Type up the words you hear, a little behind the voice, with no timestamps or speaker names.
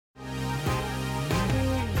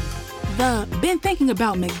Been thinking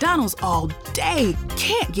about McDonald's all day.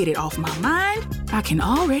 Can't get it off my mind. I can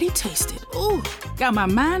already taste it. Ooh, got my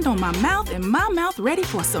mind on my mouth and my mouth ready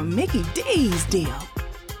for some Mickey D's deal.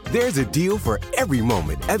 There's a deal for every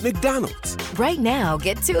moment at McDonald's. Right now,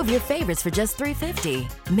 get 2 of your favorites for just $3.50.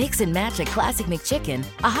 Mix and match a classic McChicken,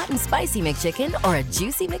 a hot and spicy McChicken, or a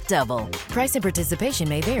juicy McDouble. Price and participation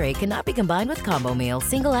may vary. Cannot be combined with combo meal.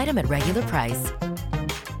 Single item at regular price.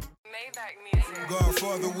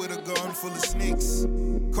 Godfather with a gun full of snakes.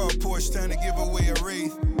 Car Porsche trying to give away a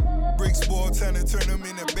wraith. Bricks ball trying to turn them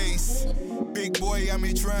into base. Big boy, I'm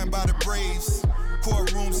here trying by the Braves.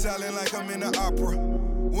 Courtroom silent like I'm in an opera.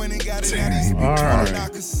 When it got it, all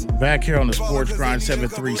right. Back here on the Sports Grind,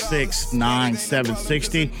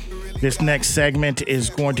 736-9760. This next segment is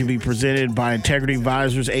going to be presented by Integrity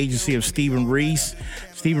Advisors, agency of Stephen Reese.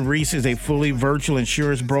 Stephen Reese is a fully virtual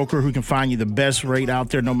insurance broker who can find you the best rate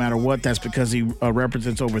out there no matter what. That's because he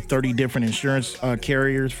represents over 30 different insurance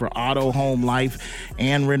carriers for auto, home, life,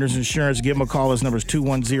 and renters insurance. Give him a call. His number is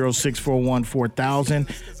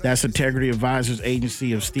 210-641-4000. That's Integrity Advisors,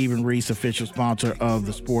 agency of Stephen Reese, official sponsor of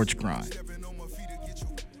the Sports Grind.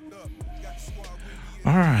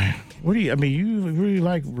 All right. What do you? I mean, you really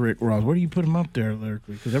like Rick Ross. What do you put him up there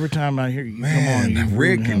lyrically? Because every time I hear you, man, come on,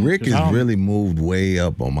 Rick has really moved way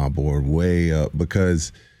up on my board, way up,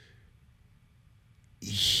 because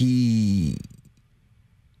his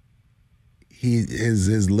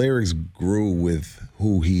lyrics grew with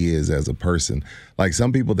who he is as a person. Like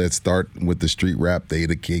some people that start with the street rap, they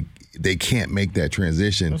can't make that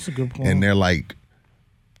transition. That's a good point. And they're like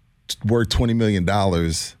worth $20 million.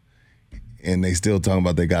 And they still talking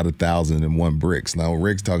about they got 1,001 bricks. Now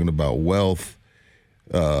Rick's talking about wealth,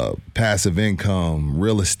 passive income,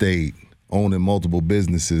 real estate, owning multiple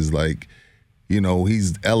businesses. Like, you know,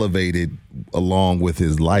 he's elevated along with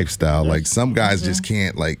his lifestyle. Like some guys just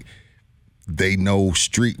can't, like, they know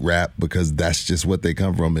street rap because that's just what they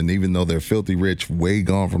come from. And even though they're filthy rich, way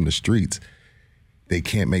gone from the streets, they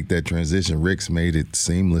can't make that transition. Rick's made it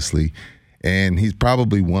seamlessly. And he's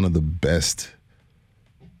probably one of the best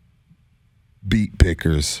beat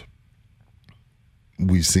pickers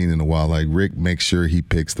we've seen in a while. Like Rick makes sure he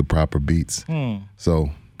picks the proper beats.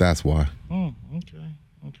 So that's why.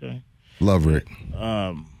 Okay. Love Rick.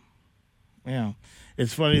 Yeah.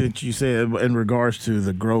 It's funny that you said in regards to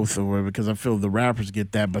the growth or whatever, because I feel the rappers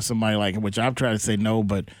get that, but somebody like, which I've tried to say no,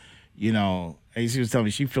 but you know, AC was telling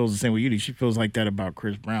me she feels the same way you do. She feels like that about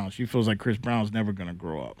Chris Brown. She feels like Chris Brown's never going to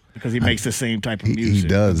grow up because he makes the same type of music. He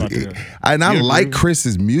does. And I like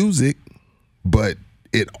Chris's music, but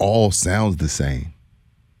it all sounds the same.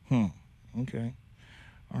 Okay.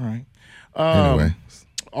 All right. Anyway.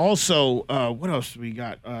 Also, what else we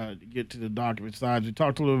got to get to the document sides? We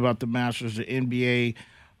talked a little bit about the Masters, the NBA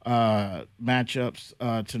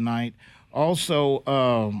matchups tonight. Also,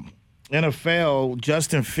 NFL,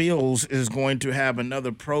 Justin Fields is going to have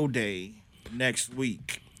another pro day next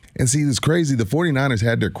week. And see, it's crazy. The 49ers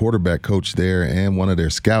had their quarterback coach there and one of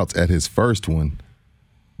their scouts at his first one.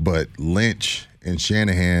 But Lynch and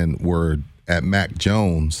Shanahan were at Mac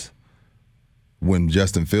Jones when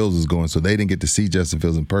Justin Fields was going, so they didn't get to see Justin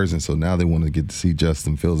Fields in person, so now they want to get to see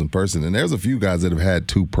Justin Fields in person. And there's a few guys that have had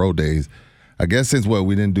 2 pro days. I guess since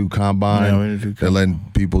we didn't do combine, they're letting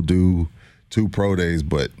people do 2 pro days,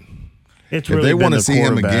 but if they want to see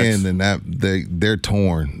him again, then they're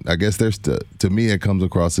torn. I guess to me it comes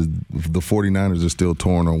across as the 49ers are still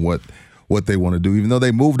torn on what they want to do. Even though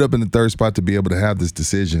they moved up in the 3rd spot to be able to have this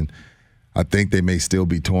decision, I think they may still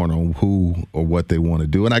be torn on who or what they want to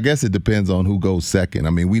do. And I guess it depends on who goes second. I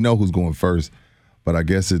mean, we know who's going first, but I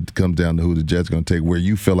guess it comes down to who the Jets going to take, where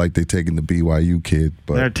you feel like they're taking the BYU kid.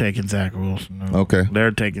 But they're taking Zach Wilson. No. Okay.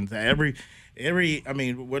 They're taking every I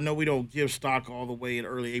mean, we don't give stock all the way in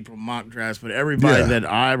early April mock drafts, but everybody that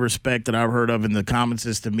I respect that I've heard of in the comments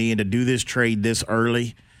is to me, and to do this trade this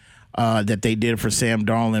early that they did for Sam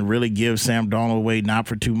Darnold and really give Sam Darnold away, not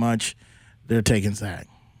for too much, they're taking Zach.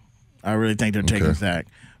 I really think they're taking Zach.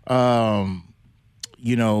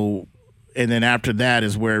 You know, and then after that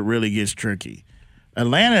is where it really gets tricky. The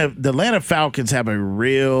Atlanta Falcons have a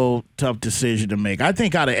real tough decision to make. I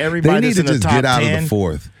think out of everybody that's in the top 10. They need to just get out of the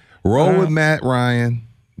 4th. Roll with Matt Ryan.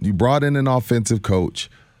 You brought in an offensive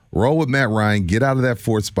coach. Roll with Matt Ryan. Get out of that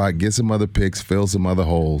 4th spot. Get some other picks. Fill some other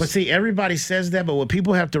holes. But see, everybody says that, but what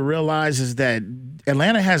people have to realize is that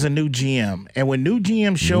Atlanta has a new GM. And when new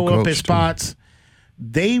GMs show up at spots,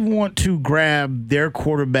 they want to grab their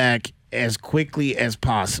quarterback as quickly as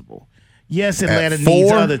possible. Yes, Atlanta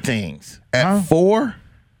needs other things. At 4?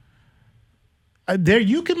 There,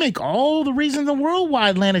 you can make all the reasons in the world why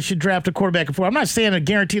Atlanta should draft a quarterback at 4. I'm not saying I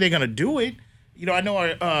guarantee they're going to do it. I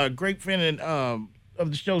know our great friend of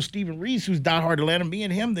the show, Stephen Reese, who's diehard Atlanta. Me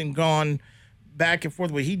and him then gone back and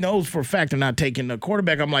forth. But he knows for a fact they're not taking the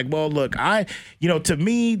quarterback. I'm like, well, look, to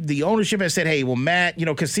me, the ownership has said, hey, well, Matt,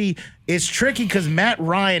 because see, it's tricky because Matt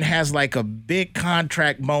Ryan has like a big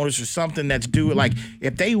contract bonus or something that's due. Like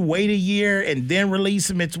if they wait a year and then release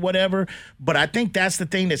him, it's whatever. But I think that's the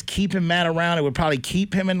thing that's keeping Matt around. It would probably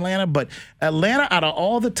keep him in Atlanta. But Atlanta, out of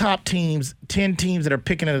all the top teams, 10 teams that are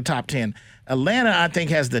picking in the top 10, Atlanta, I think,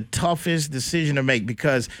 has the toughest decision to make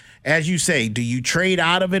because, as you say, do you trade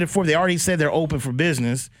out of it? They already said they're open for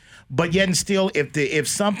business, but yet and still, if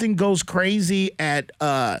something goes crazy at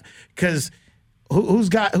because who's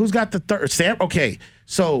got the third? Sam. Okay,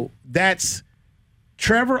 so that's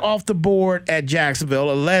Trevor off the board at Jacksonville,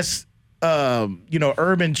 unless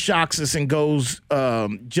Urban shocks us and goes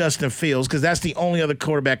Justin Fields, because that's the only other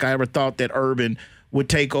quarterback I ever thought that Urban would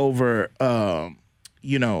take over.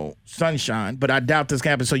 Sunshine, but I doubt this can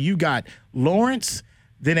happen. So you got Lawrence,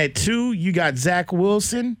 then at 2, you got Zach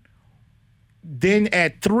Wilson. Then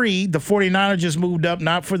at 3, the 49ers just moved up,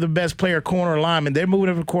 not for the best player, corner or lineman. They're moving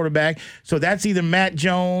up for quarterback. So that's either Matt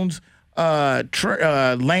Jones,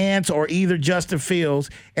 Lance, or either Justin Fields.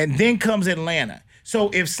 And then comes Atlanta. So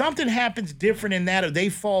if something happens different in that, or they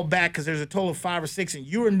fall back because there's a total of 5 or 6, and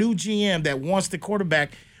you're a new GM that wants the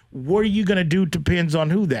quarterback, what are you going to do depends on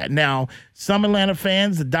who that. Now, some Atlanta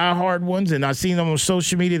fans, the diehard ones, and I've seen them on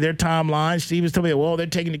social media, their timelines, Stevens told me, well, they're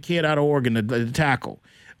taking the kid out of Oregon, the tackle.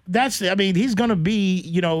 He's going to be,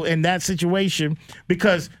 in that situation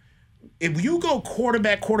because if you go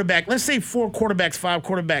quarterback, let's say 4 quarterbacks, 5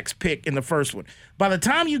 quarterbacks pick in the first one. By the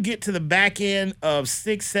time you get to the back end of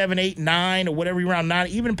 6, 7, 8, 9, or whatever you're around 9,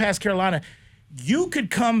 even past Carolina, you could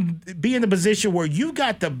be in the position where you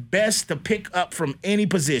got the best to pick up from any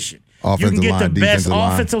position. Offensive you can get line, the best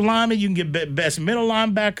offensive line. lineman. You can get best middle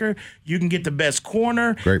linebacker. You can get the best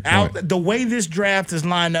corner. Great point. The way this draft is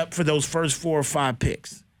lined up for those first 4 or 5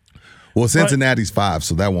 picks. Well, Cincinnati's 5,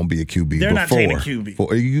 so that won't be a QB. They're not 4, taking a QB.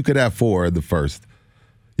 4, you could have 4 at the first.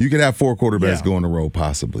 You could have 4 quarterbacks go in a row,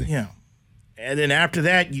 possibly. Yeah. And then after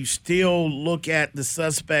that, you still look at the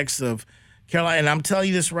suspects of Carolina, and I'm telling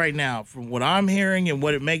you this right now, from what I'm hearing and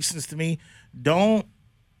what it makes sense to me, don't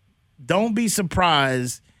be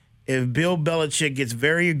surprised if Bill Belichick gets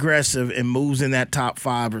very aggressive and moves in that top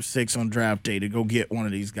 5 or 6 on draft day to go get one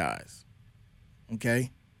of these guys.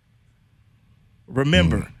 Okay?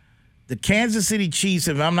 Remember, the Kansas City Chiefs,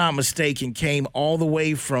 if I'm not mistaken, came all the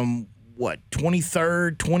way from,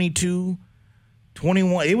 23rd, 22,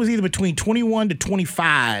 21. It was either between 21 to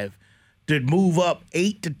 25 to move up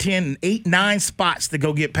 8 to 10, 8, 9 spots to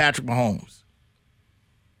go get Patrick Mahomes.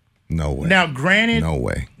 No way. Now, granted. No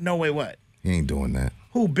way. No way what? He ain't doing that.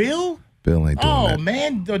 Who, Bill? Bill ain't doing that. Oh,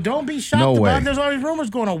 man, don't be shocked No about way. it. There's all these rumors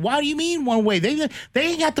going on. Why do you mean one way? They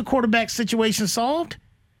ain't got the quarterback situation solved.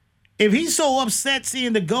 If he's so upset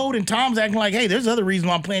seeing the GOAT and Tom's acting like, hey, there's other reason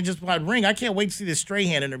why I'm playing just by the ring. I can't wait to see this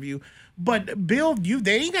Strahan interview. But Bill,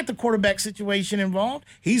 they ain't got the quarterback situation involved.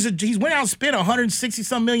 He's went out and spent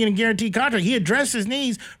 $160-some million in guaranteed contract. He addressed his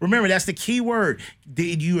needs. Remember, that's the key word.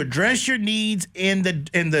 Did you address your needs in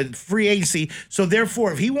the free agency? So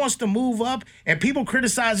therefore, if he wants to move up, and people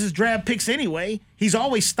criticize his draft picks anyway, he's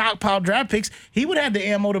always stockpiled draft picks. He would have the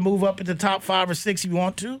ammo to move up at the top 5 or 6 if you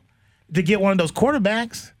want to get one of those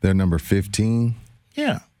quarterbacks. They're number 15.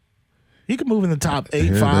 Yeah. He could move in the top 8,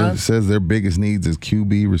 Here, 5. It says their biggest needs is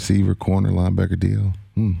QB, receiver, corner, linebacker, DL.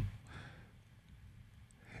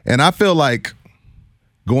 And I feel like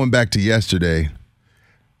going back to yesterday,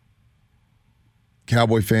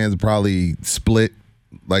 Cowboy fans are probably split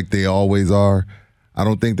like they always are. I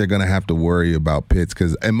don't think they're going to have to worry about Pitts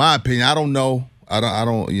because, in my opinion, I don't know. I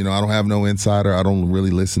don't have no insider. I don't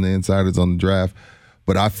really listen to insiders on the draft,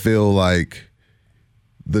 but I feel like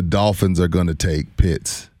the Dolphins are going to take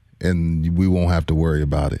Pitts. And we won't have to worry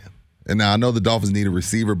about it. And now I know the Dolphins need a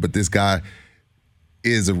receiver, but this guy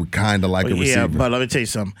is kind of like a receiver. Yeah, but let me tell you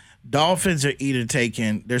something. Dolphins are either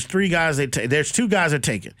taking – there's 3 guys they take. There's 2 guys they're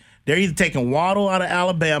taking. They're either taking Waddle out of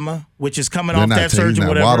Alabama, which is coming off that surge or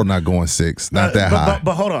whatever. Waddle not going 6, not that high.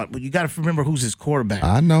 But hold on. You got to remember who's his quarterback.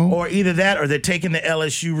 I know. Or either that or they're taking the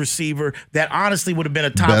LSU receiver that honestly would have been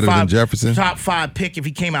a Better than Jefferson? top 5 pick if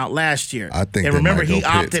he came out last year. I think and remember, he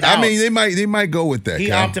opted out. I mean, they might go with that.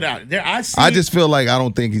 He opted out. I just feel like I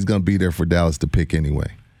don't think he's going to be there for Dallas to pick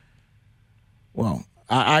anyway. Well,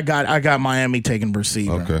 I got Miami taking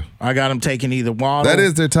receiver. Okay. I got them taking either Waddle. That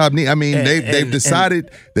is their top need. I mean, they've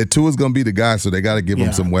decided that Tua's going to be the guy, so they got to give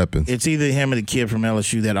him some weapons. It's either him or the kid from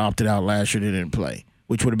LSU that opted out last year that didn't play,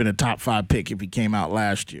 which would have been a top 5 pick if he came out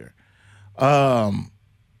last year.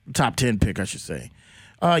 Top 10 pick, I should say.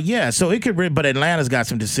 Yeah, so it could, but Atlanta's got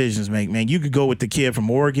some decisions to make, man. You could go with the kid from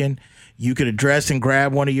Oregon. You could address and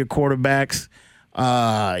grab one of your quarterbacks.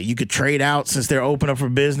 You could trade out since they're open up for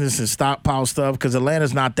business and stockpile stuff because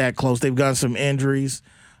Atlanta's not that close. They've got some injuries,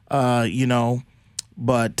 but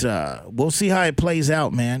we'll see how it plays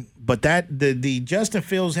out, man. But the Justin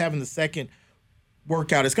Fields having the second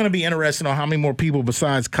workout, it's going to be interesting on how many more people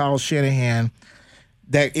besides Kyle Shanahan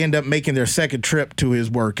that end up making their second trip to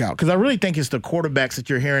his workout. Because I really think it's the quarterbacks that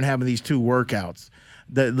you're hearing having these two workouts.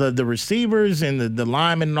 The receivers and the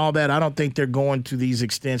linemen and all that, I don't think they're going to these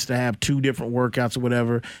extents to have two different workouts or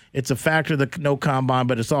whatever. It's a factor of the no combine,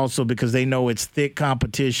 but it's also because they know it's thick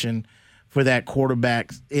competition for that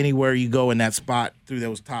quarterback anywhere you go in that spot through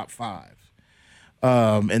those top five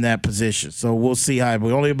in that position. So we'll see how.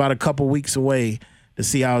 We're only about a couple weeks away to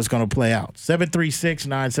see how it's going to play out.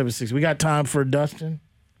 736-976. We got time for Dustin?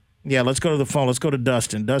 Yeah, let's go to the phone. Let's go to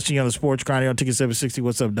Dustin. Dustin, you're on the Sports Grind on Ticket 760.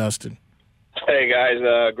 What's up, Dustin? Hey, guys.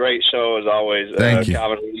 Great show as always. Thank you.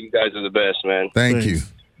 Calvin, you guys are the best, man. Thank you.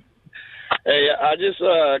 Hey, I just,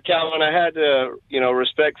 Calvin, I had to,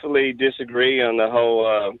 respectfully disagree on the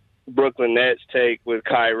whole Brooklyn Nets take with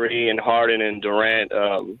Kyrie and Harden and Durant.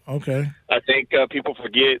 Okay. I think people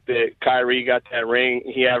forget that Kyrie got that ring.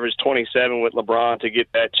 He averaged 27 with LeBron to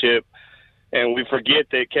get that chip. And we forget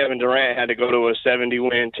that Kevin Durant had to go to a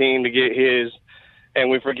 70-win team to get his. And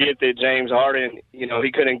we forget that James Harden,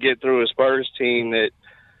 he couldn't get through a Spurs team that,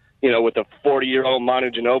 with a 40-year-old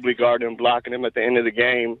Manu Ginobili guarding him, blocking him at the end of the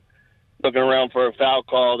game, looking around for a foul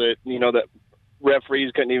call that, that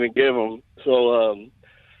referees couldn't even give him. So,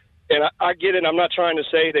 and I get it. I'm not trying to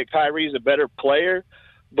say that Kyrie's a better player,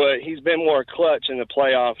 but he's been more clutch in the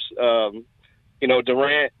playoffs.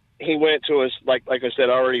 Durant, he went to us, like I said,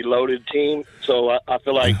 already loaded team. So I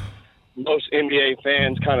feel like most NBA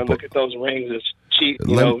fans kind of look at those rings as cheap,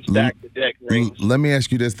 stack-the-deck rings. Let me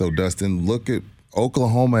ask you this, though, Dustin. Look at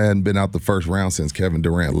Oklahoma hadn't been out the first round since Kevin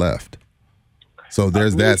Durant left. So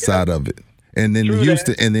there's that side of it. And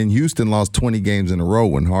then Houston lost 20 games in a row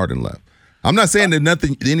when Harden left. I'm not saying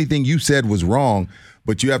that anything you said was wrong,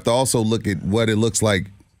 but you have to also look at what it looks like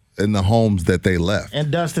in the homes that they left.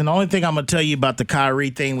 And Dustin, the only thing I'm going to tell you about the Kyrie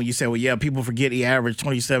thing when you said, well, yeah, people forget he averaged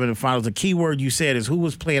 27 in the finals, the key word you said is who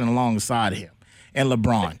was playing alongside him and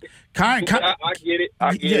LeBron. I get it.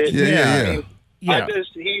 I get it. Yeah. I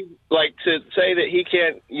just, to say that he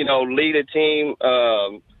can't, lead a team,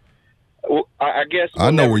 I guess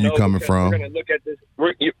I know where you're coming from. We're going to look at this.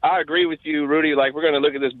 I agree with you, Rudy. Like, we're going to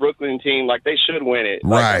look at this Brooklyn team like they should win it.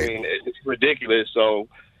 Right. I mean, it's ridiculous. So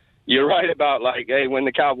you're right about, hey, when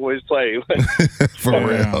the Cowboys play. For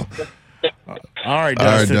real. All right,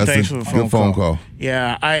 Dustin. Thanks for the phone call.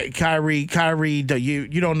 Yeah, Kyrie,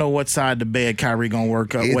 you don't know what side of the bed Kyrie gonna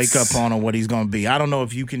wake up on or what he's gonna be. I don't know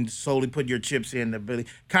if you can solely put your chips in the ability.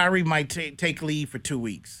 Kyrie might take leave for 2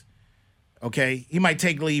 weeks. Okay, he might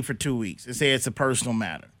take leave for 2 weeks and say it's a personal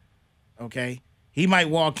matter. Okay, he might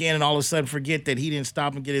walk in and all of a sudden forget that he didn't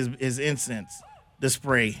stop and get his incense to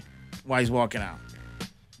spray while he's walking out.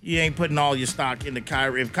 You ain't putting all your stock into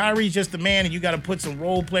Kyrie. If Kyrie's just a man and you got to put some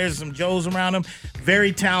role players, some Joes around him,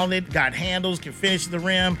 very talented, got handles, can finish the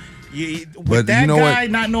rim.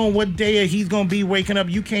 Not knowing what day he's going to be waking up,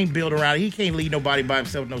 you can't build around it. He can't lead nobody by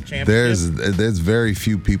himself, no championship. There's very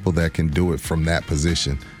few people that can do it from that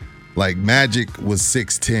position. Like Magic was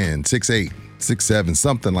 6'10", 6'8", 6'7",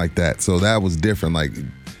 something like that. So that was different. Like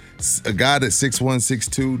a guy that's 6'1",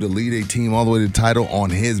 6'2", to lead a team all the way to the title on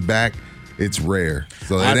his back, it's rare.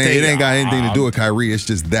 So it ain't got anything to do with Kyrie. It's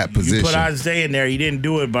just that position. You put Isaiah in there. He didn't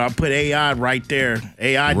do it, but I put AI right there.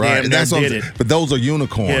 AI damn near did it. But those are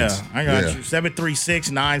unicorns. Yeah, I got you.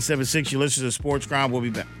 736-976. You listen to Sports Grind. We'll be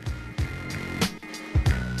back.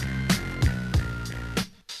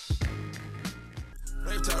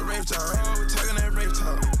 Rave talk, talking that rave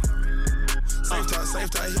talk. Safe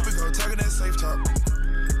talk, here we go, talking that safe talk.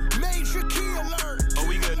 Major key alert. Oh,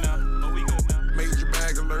 we good now. Major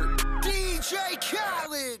bag alert. DJ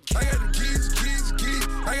Khaled. I got the keys.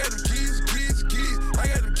 I got the keys. I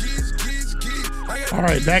got the keys. All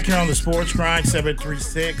right, back here on the Sports Grind,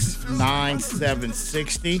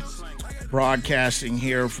 736-9760. Broadcasting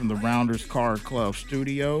here from the Rounders Car Club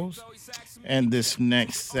studios. And this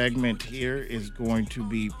next segment here is going to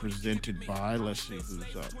be presented by, let's see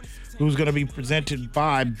who's up. who's going to be presented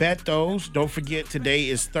by Bet Those. Don't forget, today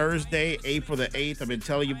is Thursday, April the 8th. I've been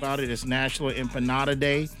telling you about it. It's National Empanada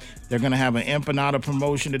Day. They're going to have an empanada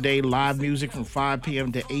promotion today, live music from 5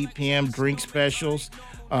 p.m. to 8 p.m., drink specials.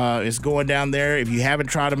 It's going down there. If you haven't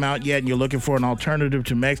tried them out yet and you're looking for an alternative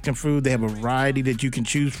to Mexican food, they have a variety that you can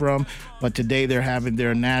choose from. But today they're having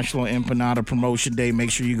their National Empanada Promotion Day. Make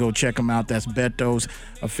sure you go check them out. That's Beto's,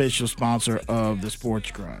 official sponsor of the Sports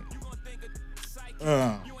Grind.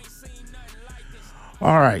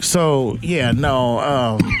 All right. So,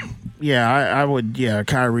 I would,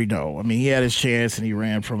 Kyrie, no. I mean, he had his chance and he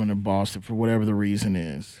ran from it in Boston for whatever the reason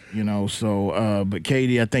is, So, but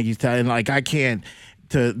Katie, I think he's telling, I can't.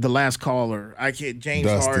 To the last caller, James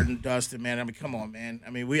Harden, Dustin, man. I mean, come on, man. I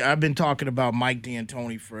mean, I've been talking about Mike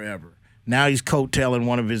D'Antoni forever. Now he's coattailing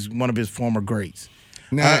one of his former greats.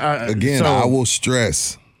 Now, I will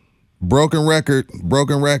stress, broken record.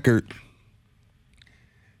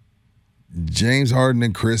 James Harden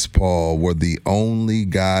and Chris Paul were the only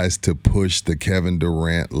guys to push the Kevin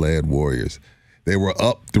Durant-led Warriors. They were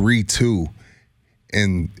up 3-2,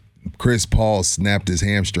 and Chris Paul snapped his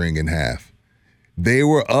hamstring in half. They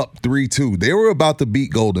were up 3-2. They were about to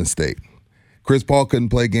beat Golden State. Chris Paul couldn't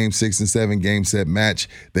play game 6 and 7, game set match.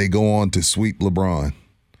 They go on to sweep LeBron.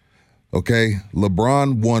 Okay?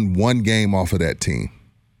 LeBron won one game off of that team.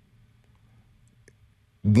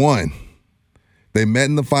 One. They met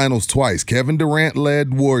in the finals twice. Kevin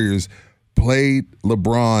Durant-led Warriors played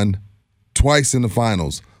LeBron twice in the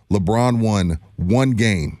finals. LeBron won one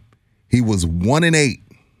game. He was 1-8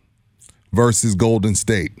 versus Golden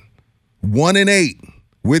State. 1-8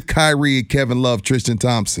 with Kyrie and Kevin Love, Tristan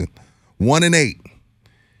Thompson. 1-8.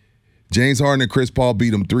 James Harden and Chris Paul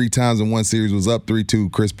beat him 3 times in one series, was up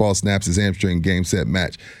 3-2. Chris Paul snaps his hamstring, game set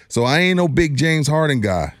match. So I ain't no big James Harden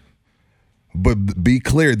guy. But be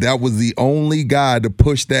clear, that was the only guy to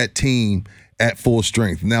push that team at full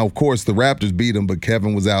strength. Now, of course, the Raptors beat him, but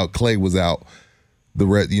Kevin was out, Clay was out. The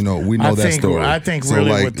rest, we know that story. I think so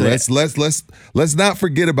really with let's not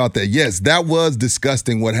forget about that. Yes, that was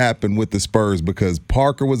disgusting what happened with the Spurs because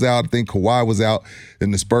Parker was out, I think Kawhi was out,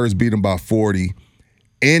 and the Spurs beat them by 40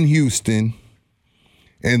 in Houston,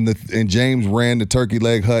 and James ran the turkey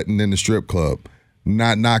leg hut and then the strip club.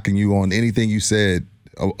 Not knocking you on anything you said,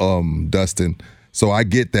 Dustin. So I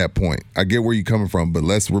get that point. I get where you're coming from, but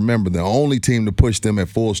let's remember the only team to push them at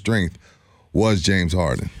full strength was James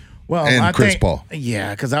Harden. Well, and Chris Paul.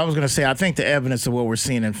 Yeah, because I was going to say, I think the evidence of what we're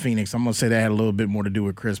seeing in Phoenix, I'm going to say that had a little bit more to do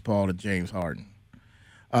with Chris Paul than James Harden.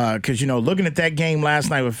 Because, looking at that game last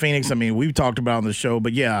night with Phoenix, I mean, we've talked about it on the show,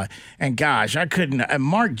 but yeah, and gosh, I couldn't.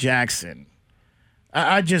 Mark Jackson,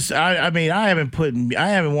 I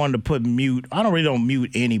haven't wanted to put mute. I don't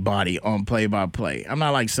mute anybody on play-by-play. I'm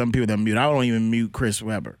not like some people that mute. I don't even mute Chris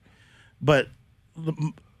Webber. But,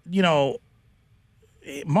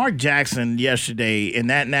 Mark Jackson yesterday in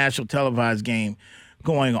that national televised game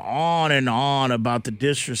going on and on about the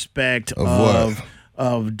disrespect of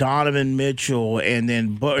Donovan Mitchell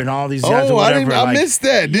and all these guys. I missed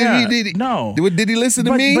that. Did he listen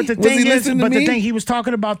to me? But the thing, he was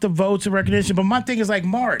talking about the votes and recognition. But my thing is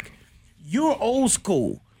Mark, you're old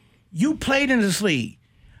school. You played in this league.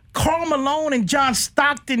 Karl Malone and John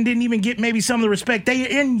Stockton didn't even get maybe some of the respect. They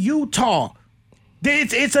are in Utah.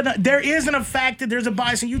 There isn't a fact that there's a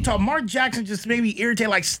bias in Utah. Mark Jackson just made me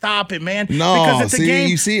irritated, stop it, man. No, I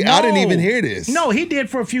didn't even hear this. No, he did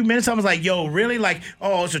for a few minutes. I was like, yo, really?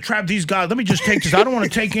 It's a trap. These guys, let me just take this. I don't want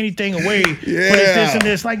to take anything away. Yeah. But it's this and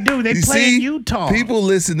this. Dude, they play in Utah. People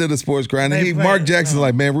listen to the Sports Grind. Mark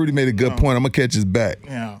Jackson's man, Rudy made a good point. I'm going to catch his back.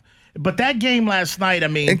 Yeah. But that game last night,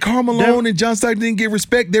 and Karl Malone and John Stockton didn't get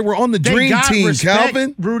respect. They were on the dream team, respect,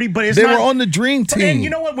 Calvin. Rudy, but they were on the dream team. And you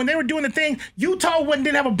know what? When they were doing the thing, Utah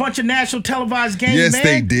didn't have a bunch of national televised games. Yes, man.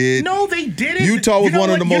 they did. No, they didn't. Utah was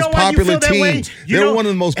one of the most popular teams. They were one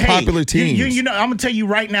of the most popular teams. I'm gonna tell you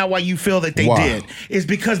right now why you feel that they did is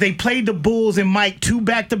because they played the Bulls and Mike 2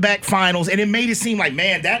 back-to-back finals, and it made it seem like,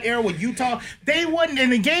 man, that era with Utah, they wasn't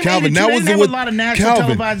in the game. Calvin, they didn't have a lot of national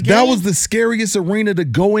televised games. That was the scariest arena to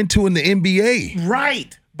go into in the NBA.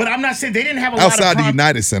 Right. But I'm not saying they didn't have a lot of outside the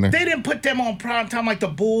United Center. They didn't put them on prime time like the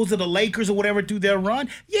Bulls or the Lakers or whatever do their run.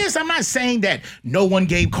 Yes, I'm not saying that no one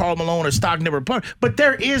gave Karl Malone or Stockton a report, but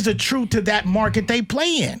there is a truth to that market they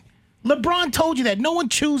play in. LeBron told you that no one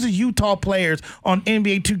chooses Utah players on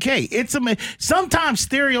NBA 2K. Sometimes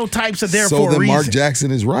stereotypes are there for a reason. So then Mark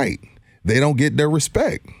Jackson is right. They don't get their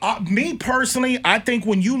respect. Me personally, I think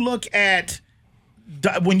when you look at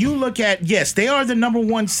yes, they are the number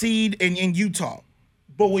 1 seed in Utah.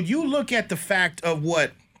 But when you look at the fact of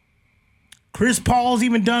what Chris Paul's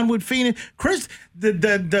even done with Phoenix.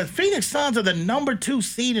 The Phoenix Suns are the number 2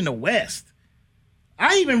 seed in the West.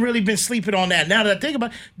 I even really been sleeping on that. Now that I think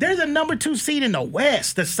about it, they're the number 2 seed in the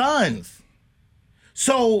West, the Suns.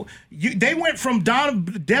 So they went from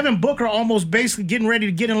Devin Booker almost basically getting ready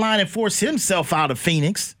to get in line and force himself out of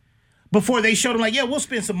Phoenix before they showed him like, yeah, we'll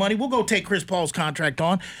spend some money. We'll go take Chris Paul's contract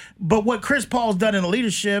on. But what Chris Paul's done in the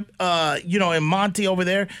leadership, and Monty over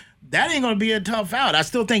there, that ain't going to be a tough out. I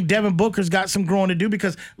still think Devin Booker's got some growing to do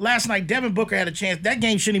because last night Devin Booker had a chance. That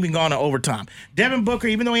game shouldn't even gone to overtime. Devin Booker,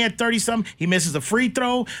 even though he had 30-something, he misses a free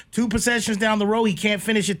throw. 2 possessions down the road, he can't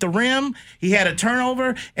finish at the rim. He had a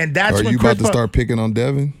turnover, and that's when Are you about to start picking on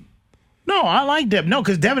Devin? No, I like Devin. No,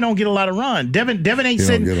 because Devin don't get a lot of run. Devin ain't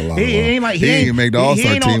sitting. He ain't make the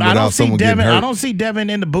All-Star team without someone getting hurt. I don't see Devin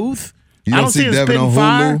in the booth. You don't see Devin on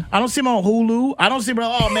fire. Hulu? I don't see him on Hulu. I don't see him.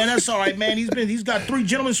 Oh man, that's all right, man. He's got 3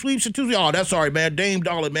 gentlemen sweeps and 2. Oh, that's all right, man. Dame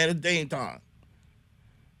Dollar, man. It's Dame time.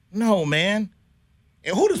 No, man.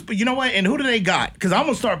 And you know what? And who do they got? Because I'm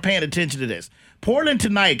gonna start paying attention to this. Portland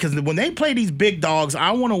tonight, because when they play these big dogs,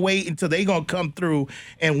 I want to wait until they gonna come through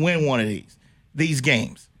and win one of these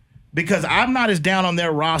games. Because I'm not as down on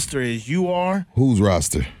their roster as you are. Whose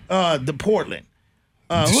roster? The Portland.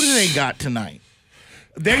 Who do they got tonight?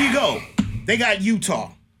 There you go. They got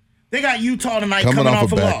Utah. They got Utah tonight coming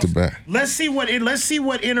off a loss. Back-to-back. Let's see what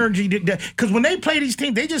energy. Because when they play these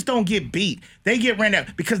teams, they just don't get beat. They get ran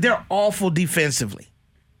out because they're awful defensively.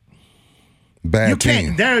 Bad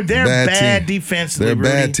team. They're bad defensively. They're a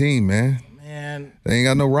bad team, man. Man, they ain't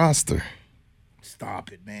got no roster.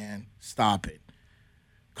 Stop it, man. Stop it.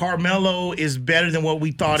 Carmelo is better than what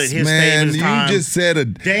we thought at his famous time. You just said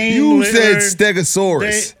said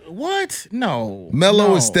Stegosaurus. What? No.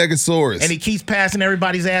 Melo is Stegosaurus. And he keeps passing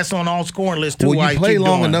everybody's ass on all scoring lists, too. Well, you play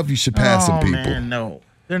long enough, you should pass some people. Man, no.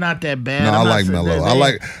 They're not that bad. No, I like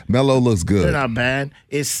Melo. Melo looks good. They're not bad.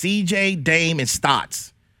 It's CJ, Dame, and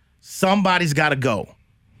Stotts. Somebody's got to go.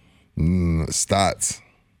 Stotts.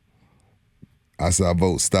 I said I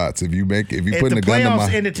vote Stotts. If you put in the gun to my... If the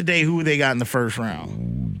playoffs ended today, who they got in the first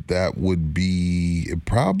round? That would be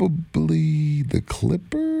probably the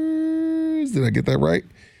Clippers. Did I get that right?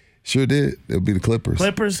 Sure did. It would be the Clippers.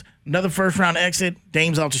 Clippers, another first-round exit.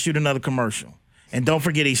 Dame's out to shoot another commercial. And don't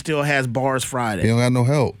forget, he still has bars Friday. He don't have no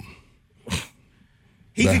help.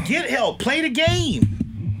 He could get help. Play the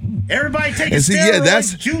game. Everybody take a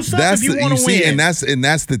steroid, juice up if you want to win. And that's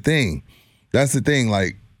the thing. That's the thing,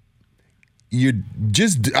 like,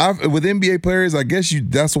 with NBA players, I guess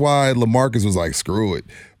that's why LaMarcus was like, screw it.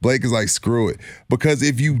 Blake is like, screw it. Because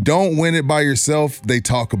if you don't win it by yourself, they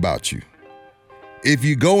talk about you. If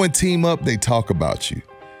you go and team up, they talk about you.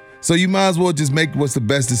 So you might as well just make what's the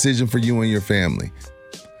best decision for you and your family.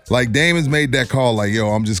 Like Damon's made that call like, yo,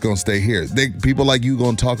 I'm just going to stay here. People like you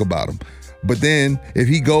going to talk about him. But then if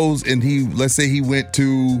he goes and let's say he went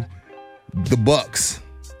to the Bucks,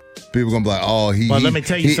 people gonna be like, oh, let me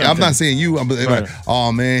tell you something. I'm not saying you. I'm like,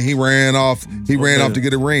 oh man, he ran off. He ran off to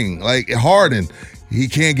get a ring. Like Harden, he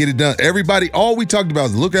can't get it done. Everybody, all we talked about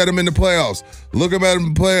is look at him in the playoffs. Look at him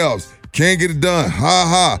in the playoffs. Can't get it done.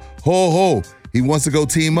 Ha ha. Ho ho. He wants to go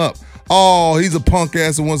team up. Oh, he's a punk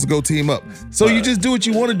ass and wants to go team up. So you just do what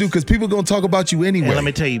you want to do because people gonna talk about you anyway. And let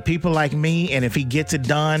me tell you, people like me, and if he gets it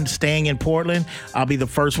done, staying in Portland, I'll be the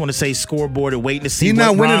first one to say scoreboard and waiting to see. He's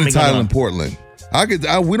not winning the title in Portland.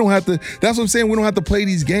 We don't have to. That's what I'm saying. We don't have to play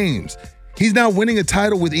these games. He's not winning a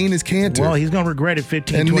title with Enes Kanter. Well, he's going to regret it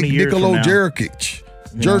 15, 20 years from now. And Nikola Jokic.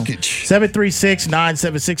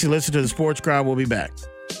 736-9760. Listen to the Sports Crowd. We'll be back.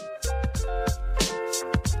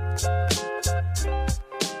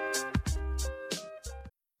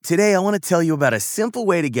 Today, I want to tell you about a simple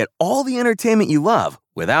way to get all the entertainment you love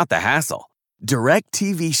without the hassle.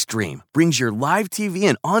 DirecTV Stream brings your live TV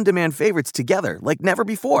and on-demand favorites together like never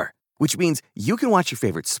before. Which means you can watch your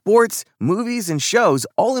favorite sports, movies, and shows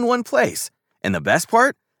all in one place. And the best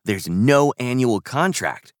part? There's no annual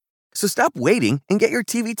contract. So stop waiting and get your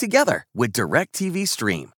TV together with DirecTV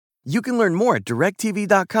Stream. You can learn more at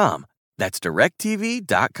DirecTV.com. That's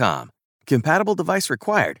DirecTV.com. Compatible device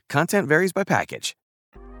required. Content varies by package.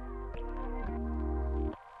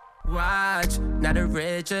 Watch, not the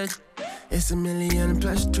richest. It's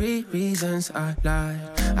 1,000,000+3 reasons I lied.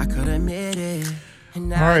 I could admit it. All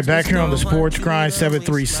right, back here on the Sports Grind,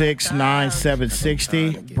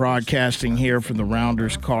 736-9760, broadcasting here from the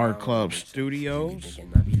Rounders Car Club studios.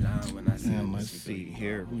 And let's see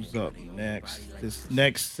here, who's up next? This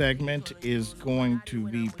next segment is going to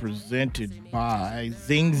be presented by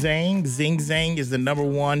Zing Zang. Zing Zang is the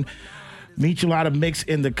 #1 Michelada mix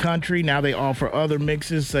in the country. Now they offer other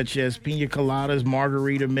mixes such as pina coladas,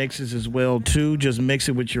 margarita mixes as well too. Just mix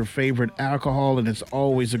it with your favorite alcohol, and it's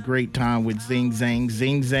always a great time with Zing Zang.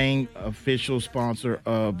 Zing Zang, official sponsor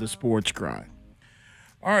of the Sports Grind.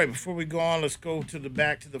 All right, before we go on, let's go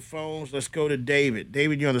back to the phones. Let's go to David.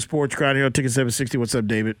 David, you're on the Sports Grind here on Ticket 760. What's up,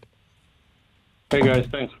 David? Hey guys,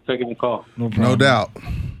 thanks for taking the call. No doubt.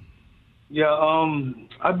 Yeah,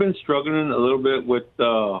 I've been struggling a little bit with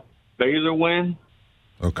Baylor win.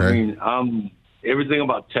 Okay. I mean, everything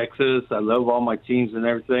about Texas. I love all my teams and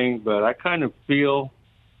everything, but I kind of feel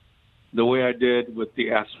the way I did with the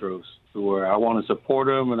Astros, where I want to support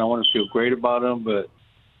them and I want to feel great about them, but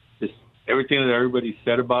just everything that everybody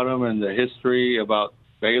said about them and the history about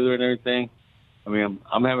Baylor and everything. I mean,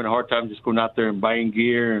 I'm having a hard time just going out there and buying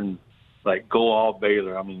gear and like go all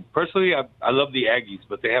Baylor. I mean, personally, I love the Aggies,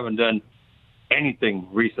 but they haven't done anything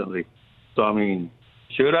recently. So, I mean,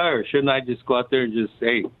 should I or shouldn't I just go out there and just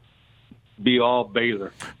say, be all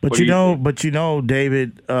Baylor? But you know,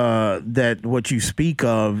 David, that what you speak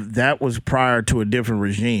of, that was prior to a different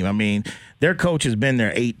regime. I mean, their coach has been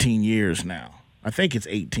there 18 years now. I think it's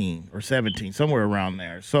 18 or 17, somewhere around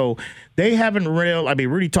there. So they haven't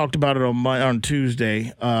Rudy talked about it on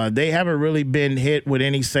Tuesday. They haven't really been hit with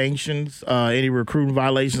any sanctions, any recruiting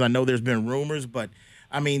violations. I know there's been rumors, but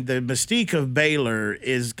I mean, the mystique of Baylor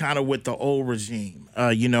is kind of with the old regime,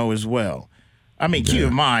 as well. I mean, keep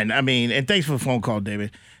in mind, and thanks for the phone call, David.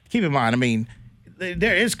 Keep in mind,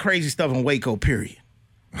 there is crazy stuff in Waco, period.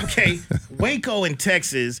 Okay? Waco in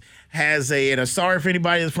Texas has and I'm sorry for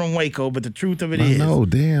anybody that's from Waco, but the truth of it is. No,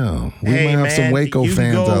 damn. We might have some Waco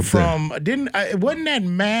fans out there. Wasn't that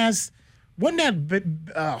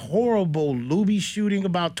horrible Luby shooting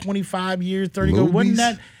about 25 years, 30 ago? Wasn't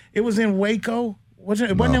that, it was in Waco? Wasn't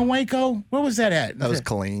it in Waco? Where was that at? That was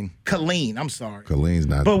Killeen. Killeen, I'm sorry. Killeen's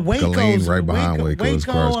not. But Waco's Killeen right behind Waco as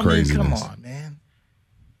far as craziness. Come on, man.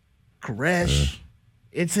 Koresh.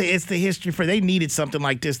 It's the history they needed something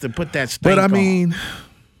like this to put that stank on.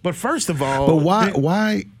 But first of all. But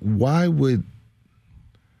why would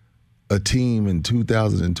a team in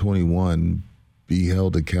 2021 be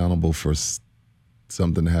held accountable for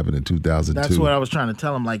something that happened in 2002? That's what I was trying to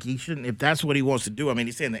tell him. Like, he shouldn't, if that's what he wants to do.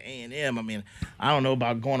 He's saying the A&M. I don't know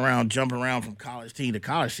about going around, jumping around from college team to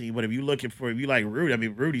college team, but if you're looking for, if you like Rudy,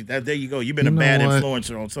 Rudy, there you go. You've been a bad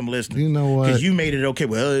influencer on some listeners. You know what? Because you made it okay.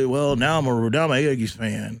 Well, now I'm a Aggies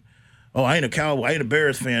fan. Oh, I ain't a Cowboy. I ain't a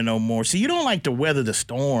Bears fan no more. See, you don't like to weather the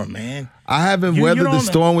storm, man. I haven't weathered the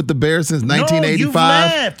storm with the Bears since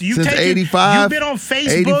 1985. No, you've left. Since 85. You've been on Facebook.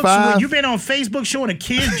 85. You've been on Facebook showing a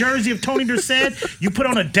kid's jersey of Tony Dorsett. You put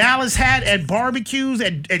on a Dallas hat at barbecues,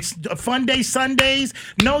 at Fun Day Sundays.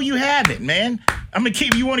 No, you haven't, man.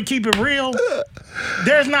 You want to keep it real?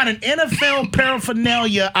 There's not an NFL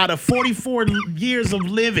paraphernalia out of 44 years of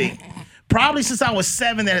living, probably since I was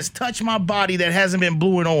 7, that has touched my body that hasn't been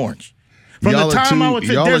blue and orange. From the time I was,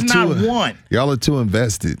 there's not one. Y'all are too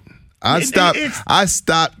invested. I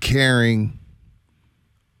stopped caring.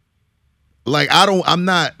 Like, I'm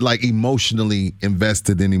not like emotionally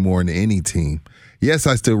invested anymore in any team. Yes,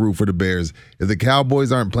 I still root for the Bears. If the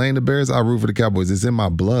Cowboys aren't playing the Bears, I root for the Cowboys. It's in my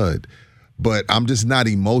blood. But I'm just not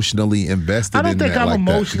emotionally invested in that. I don't think I'm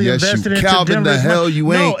emotionally invested in Calvin, the hell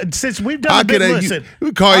you ain't. No, since we've done listen.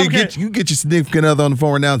 You get your significant other on the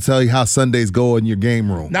phone right now and tell you how Sundays go in your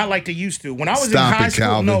game room. Not like they used to. When I was in high school,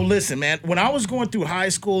 Calvin. No, listen, man. When I was going through high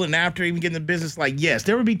school and after even getting the business, like, yes,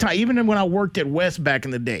 there would be time. Even when I worked at West back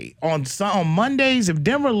in the day, on Mondays, if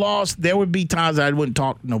Denver lost, there would be times I wouldn't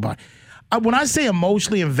talk to nobody. When I say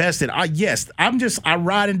emotionally invested, I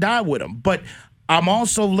ride and die with them. But I'm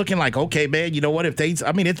also looking like, okay, man, you know what?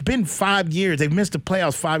 It's been 5 years. They've missed the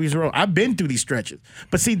playoffs 5 years in a row. I've been through these stretches.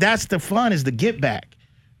 But see, that's the fun, is the get back.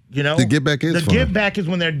 The get back is fun. The get back is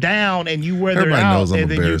when they're down and you weather it out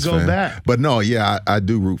and then you go back. But no, yeah, I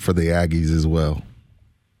do root for the Aggies as well.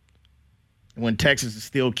 When Texas is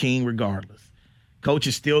still king regardless. Coach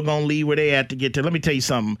is still going to lead where they at to get to. Let me tell you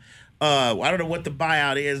something. I don't know what the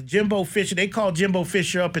buyout is. Jimbo Fisher, they call Jimbo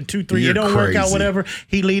Fisher up in 2-3. It don't work out, whatever.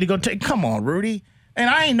 He lead to go take. Come on, Rudy. And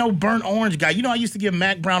I ain't no burnt orange guy. I used to give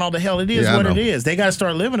Mac Brown all the hell. It is what it is. They got to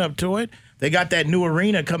start living up to it. They got that new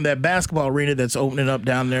arena, that basketball arena that's opening up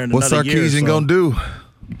down there in another year. What's Sarkisian going to do?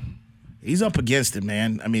 He's up against it,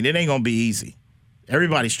 man. It ain't going to be easy.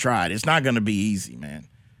 Everybody's tried. It's not going to be easy, man.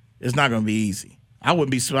 It's not going to be easy. I wouldn't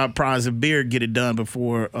be surprised if Beard get it done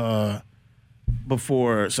before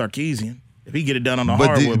Sarkisian. If he get it done on the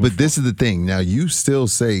hardwood. But this is the thing. Now, you still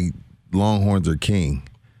say Longhorns are king.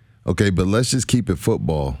 Okay, but let's just keep it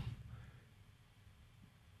football.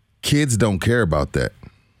 Kids don't care about that.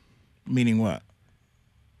 Meaning what?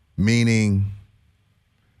 meaning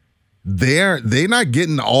they're not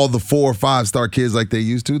getting all the 4 or 5 star kids like they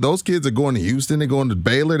used to. Those kids are going to Houston, they're going to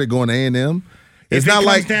Baylor, they're going to A&M. It's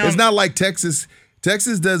not like Texas.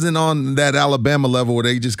 Texas doesn't on that Alabama level where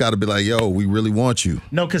they just got to be like, yo, we really want you.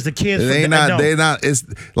 No, because the kids. They're not. It's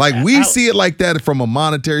like we see it like that from a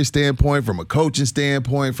monetary standpoint, from a coaching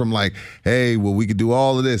standpoint, from like, hey, well, we could do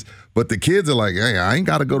all of this. But the kids are like, hey, I ain't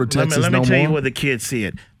got to go to Texas no more. Let me tell you what the kids see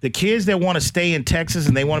it. The kids that want to stay in Texas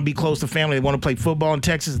and they want to be close to family, they want to play football in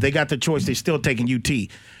Texas, they got the choice. They're still taking UT.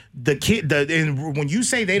 And when you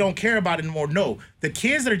say they don't care about it anymore, no. The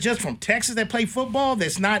kids that are just from Texas that play football,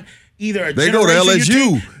 that's not either a they go to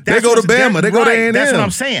LSU, they go to Bama, they go to A&M. That's what I'm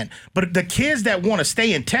saying. But the kids that want to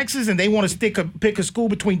stay in Texas and they want to pick a school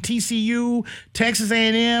between TCU, Texas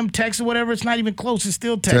A&M, Texas whatever, it's not even close. It's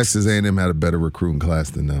still Texas. Texas A&M had a better recruiting class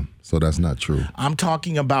than them, so that's not true. I'm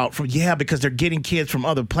talking about because they're getting kids from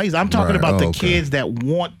other places. I'm talking about the kids that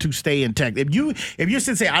want to stay in Texas. If you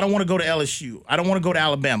say I don't want to go to LSU, I don't want to go to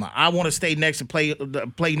Alabama, I want to stay next and play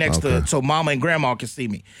next to so mama and grandma can see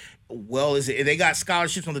me. Well, they got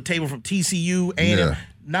scholarships on the table from TCU, and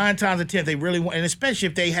 9 times out of 10 they really want, and especially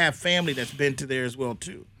if they have family that's been to there as well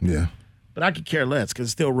too. Yeah, but I could care less because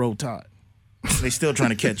it's still Roll Tide. They still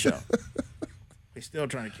trying to catch up.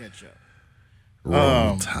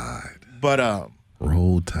 Roll Tide. But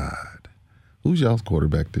Roll Tide. Who's y'all's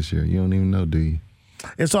quarterback this year? You don't even know, do you?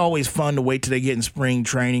 It's always fun to wait till they get in spring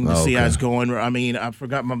training to see how it's going. I mean, I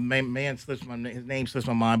forgot his name slips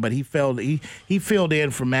my mind, but he filled in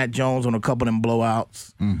for Matt Jones on a couple of them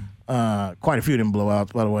blowouts. Quite a few of them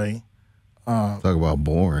blowouts, by the way. Talk about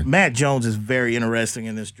boring. Matt Jones is very interesting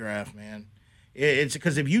in this draft, man. It's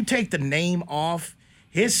because if you take the name off,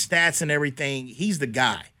 his stats and everything, he's the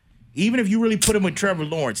guy. Even if you really put him with Trevor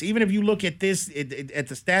Lawrence, even if you look at this, at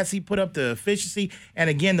the stats he put up, the efficiency, and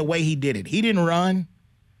again, the way he did it. He didn't run.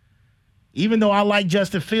 Even though I like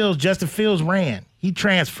Justin Fields ran. He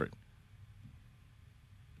transferred.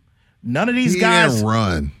 None of these guys didn't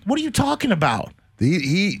run. What are you talking about?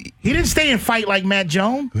 He didn't stay and fight like Matt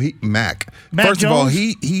Jones. Matt Jones? First of all,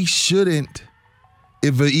 he shouldn't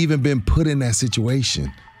have even been put in that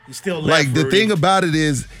situation. He still left. Like the thing about it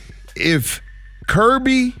is, if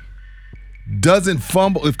Kirby doesn't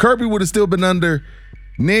fumble, if Kirby would have still been under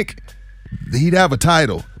Nick, he'd have a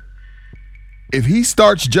title. If he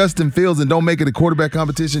starts Justin Fields and don't make it a quarterback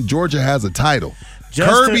competition, Georgia has a title.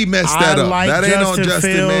 Kirby messed that up. That ain't on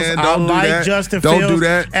Justin, man. Don't do that. Don't do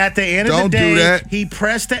that. At the end of the day, he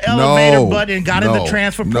pressed the elevator button and got in the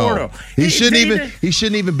transfer portal. He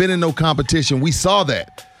shouldn't even been in no competition. We saw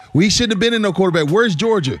that. We shouldn't have been in no quarterback. Where's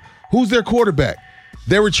Georgia? Who's their quarterback?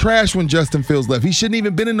 They were trash when Justin Fields left. He shouldn't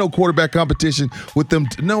even been in no quarterback competition with them.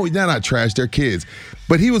 No, they're not trash. They're kids.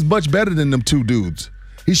 But he was much better than them 2 dudes.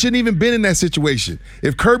 He shouldn't even been in that situation.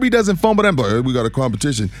 If Kirby doesn't fumble, I'm like, hey, we got a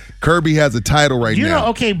competition. Kirby has a title now.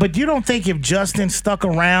 Okay, but you don't think if Justin stuck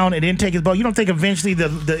around and didn't take his ball, you don't think eventually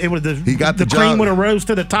the cream would have rose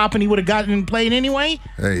to the top and he would have gotten and played anyway?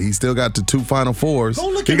 Hey, he still got the 2 Final Fours.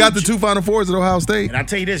 He got the 2 Final Fours at Ohio State. And I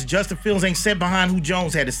tell you this, Justin Fields ain't sit behind who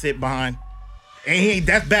Jones had to sit behind. And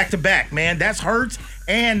that's back-to-back, man. That's Hurts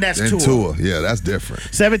and that's Tua. Yeah, that's different.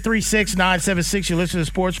 736-976. You listen to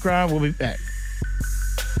Sports Grind. We'll be back.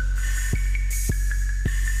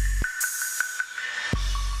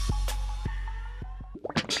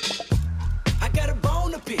 I got a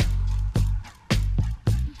bone to pick.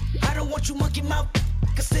 I don't want you monkey mouth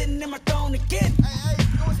sitting in my throne again.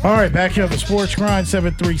 All right, back here on the Sports Grind,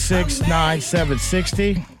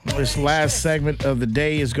 736-9760. This last segment of the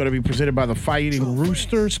day is going to be presented by the Fighting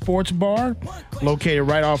Rooster Sports Bar, located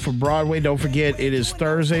right off of Broadway. Don't forget, it is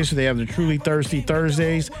Thursday, so they have the Truly Thirsty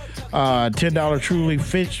Thursdays. $10 Truly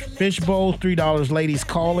Fish Bowl, $3 Ladies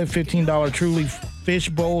Call-In, $15 Truly Fish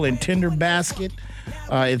Bowl and Tender Basket.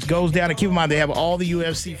 It goes down, and keep in mind, they have all the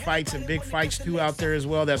UFC fights and big fights, too, out there as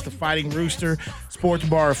well. That's the Fighting Rooster Sports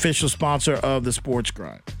Bar, official sponsor of the Sports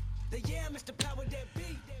Grind.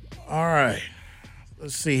 All right.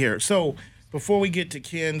 Let's see here. So before we get to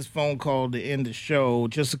Ken's phone call to end the show,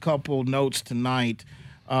 just a couple notes tonight.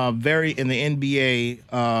 In the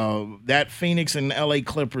NBA, that Phoenix and LA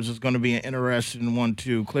Clippers is going to be an interesting one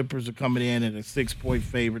too. Clippers are coming in at a 6-point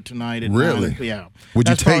favorite tonight. Really? Yeah. Would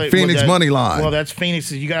you take Phoenix money line? Well, that's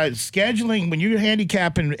Phoenix. You got scheduling when you're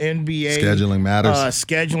handicapping NBA. Scheduling matters.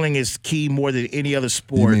 Scheduling is key more than any other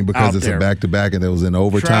sport. You mean because it's a back-to-back and it was in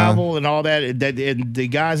overtime? Travel and all that. And the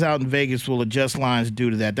guys out in Vegas will adjust lines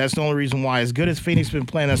due to that. That's the only reason why. As good as Phoenix has been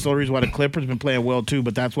playing, that's the only reason why the Clippers been playing well too.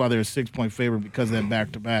 But that's why they're a 6-point favorite because of that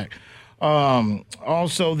back-to-back.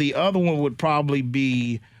 Also, the other one would probably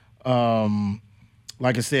be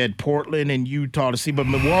like I said, Portland and Utah to see. But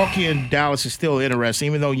Milwaukee and Dallas is still interesting,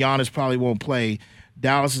 even though Giannis probably won't play.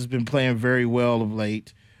 Dallas has been playing very well of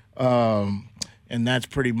late, and that's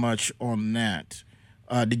pretty much on that.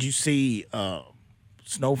 Did you see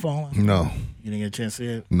snow falling? No. You didn't get a chance to see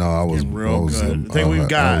it? No, I was real good. I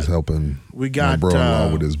think I was helping my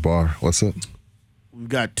brother-in-law with his bar. What's up? We've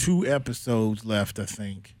got 2 episodes left, I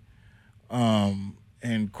think.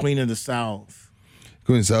 And Queen of the South.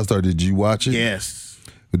 Queen of the South started. Did you watch it? Yes.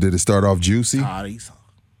 Did it start off juicy? Teresa.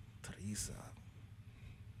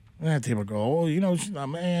 That people go, she's not,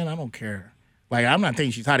 man, I don't care. Like, I'm not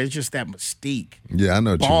thinking she's hot. It's just that mystique. Yeah, I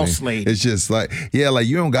know what you mean. Boss lady. It's just like, like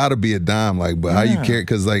you don't got to be a dime, like, but how you care?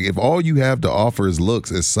 Because, like, if all you have to offer is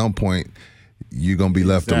looks, at some point, you're going to be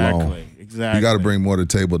left alone. Exactly. You got to bring more to the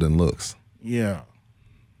table than looks. Yeah.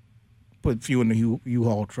 Put a few in the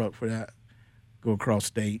U-Haul truck for that. Go across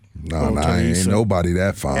state. No, ain't nobody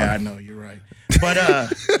that fine. Yeah, I know, you're right. But,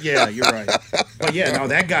 yeah, you're right. But, yeah, no,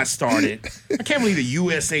 that got started. I can't believe the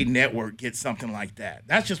USA Network gets something like that.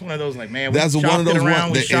 That's just one of those, like, man, that's one of those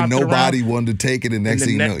ones that nobody wanted to take it, and next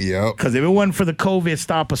thing you know, yep. Because if it wasn't for the COVID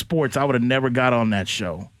stop of sports, I would have never got on that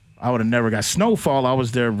show. I would have never got Snowfall. I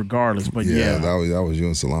was there regardless, but yeah. That was you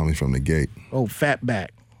and Salami from the gate. Oh, fat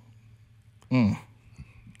back.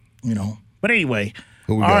 But anyway,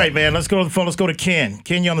 all right, man, let's go to the phone. Let's go to Ken.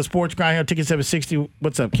 Ken, you on the Sports Grind here, Ticket 760.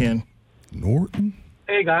 What's up, Ken? Norton?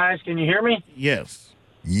 Hey, guys, can you hear me? Yes.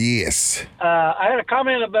 Yes. I had a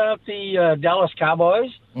comment about the Dallas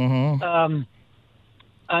Cowboys. Mm-hmm.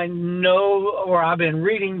 I know, or I've been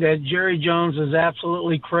reading that Jerry Jones is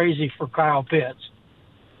absolutely crazy for Kyle Pitts.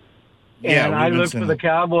 Yeah, and I look for the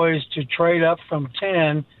Cowboys to trade up from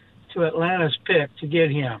 10 to Atlanta's pick to get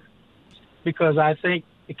him, because I think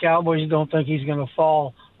the Cowboys don't think he's going to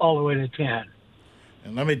fall all the way to 10.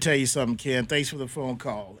 And let me tell you something, Ken. Thanks for the phone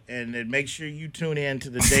call. And then make sure you tune in to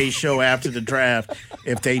the day's show after the draft.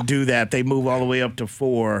 If they do that, they move all the way up to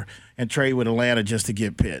 4 and trade with Atlanta just to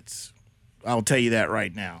get Pitts. I'll tell you that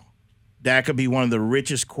right now. That could be one of the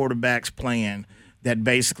richest quarterbacks playing that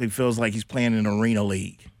basically feels like he's playing in an arena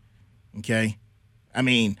league. Okay? I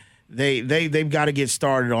mean, they've got to get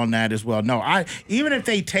started on that as well. No, even if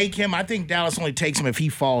they take him, I think Dallas only takes him if he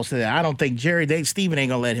falls to that. I don't think Steven ain't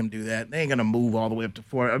gonna let him do that. They ain't gonna move all the way up to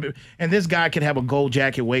 4. I mean, and this guy could have a gold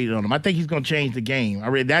jacket waiting on him. I think he's gonna change the game. I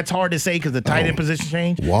mean, that's hard to say because the tight end position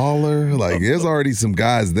changed. Waller, there's already some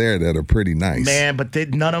guys there that are pretty nice. Man, but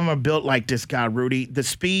none of them are built like this guy, Rudy. The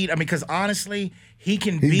speed. I mean, because honestly, he's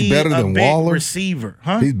be better a than big Waller? receiver,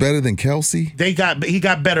 huh? He's better than Kelsey. He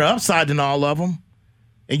got better upside than all of them.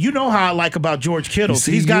 And you know how I like about George Kittle.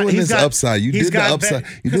 He's got upside. You did the upside.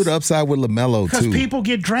 You do the upside with LaMelo too. Because people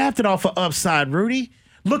get drafted off of upside, Rudy.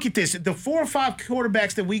 Look at this. The 4 or 5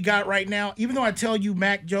 quarterbacks that we got right now, even though I tell you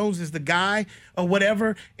Mac Jones is the guy or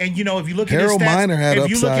whatever, and if you look at his stats, Miner had if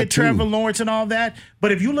you look at too. Trevor Lawrence and all that,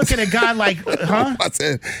 but if you look at a guy like, huh? I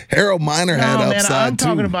said Harold Miner had upside I'm too.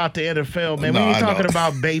 talking about the NFL, man. We ain't talking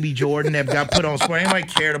about Baby Jordan that got put on sport. Anybody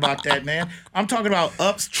cared about that, man? I'm talking about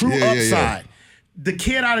true upside. Yeah. The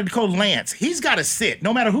kid out of Dakota, Lance, he's got to sit.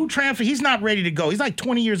 No matter who transfers, he's not ready to go. He's like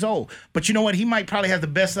 20 years old. But you know what? He might probably have the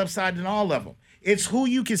best upside than all of them. It's who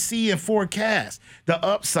you can see and forecast, the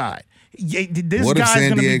upside. What if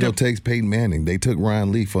San Diego takes Peyton Manning? They took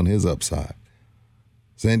Ryan Leaf on his upside.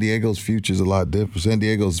 San Diego's future is a lot different. San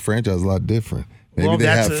Diego's franchise is a lot different. Maybe they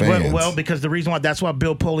have fans. Well, because the reason why that's why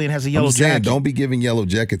Bill Polian has a yellow I'm saying, jacket. Don't be giving yellow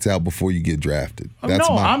jackets out before you get drafted.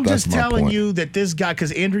 I'm just telling you that this guy,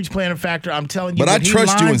 because injuries playing a factor. I'm telling you. But I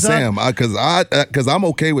trust you and Sam because I'm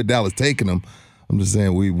okay with Dallas taking him. I'm just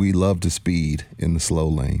saying we love the speed in the slow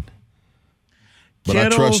lane. But I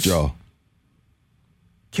trust y'all.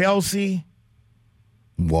 Kelsey,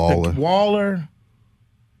 Waller,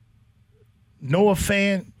 Noah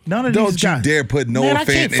Fant. None of these guys. Don't you dare put Noah Fant in that. I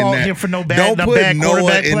can't fault him for no bad. Don't put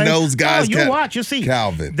Noah in play. those guys. No, you watch, you'll see.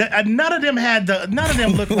 Calvin. None of them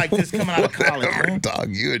look like this coming out of college. Man. Dog,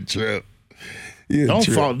 you a trip. Don't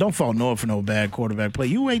fault Noah for no bad quarterback play.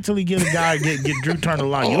 You wait till he get a guy get Drew turned the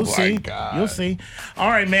line. You'll see. God. You'll see. All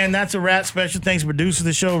right, man. That's a wrap. Special thanks to producer of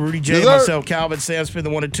the show, Rudy J, myself, Calvin, Sam Smith, the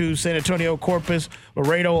 1 and 2, San Antonio, Corpus,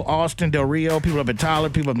 Laredo, Austin, Del Rio, people up in Tyler,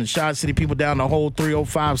 people up in Shot City, people down the whole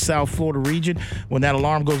 305 South Florida region. When that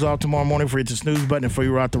alarm goes off tomorrow morning for you to snooze button and for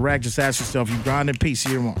you out the rack, just ask yourself, you grind in peace.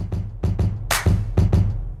 See you tomorrow.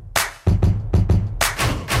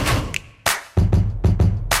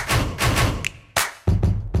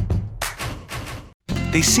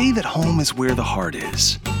 They say that home is where the heart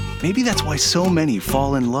is. Maybe that's why so many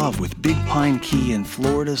fall in love with Big Pine Key in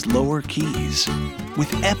Florida's Lower Keys.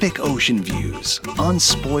 With epic ocean views,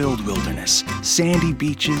 unspoiled wilderness, sandy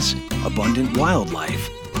beaches, abundant wildlife,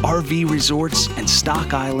 RV resorts, and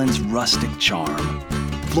Stock Island's rustic charm.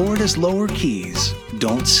 Florida's Lower Keys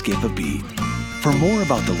don't skip a beat. For more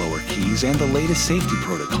about the Lower Keys and the latest safety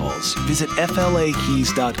protocols, visit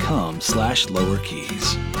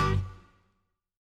flakeys.com/lowerkeys.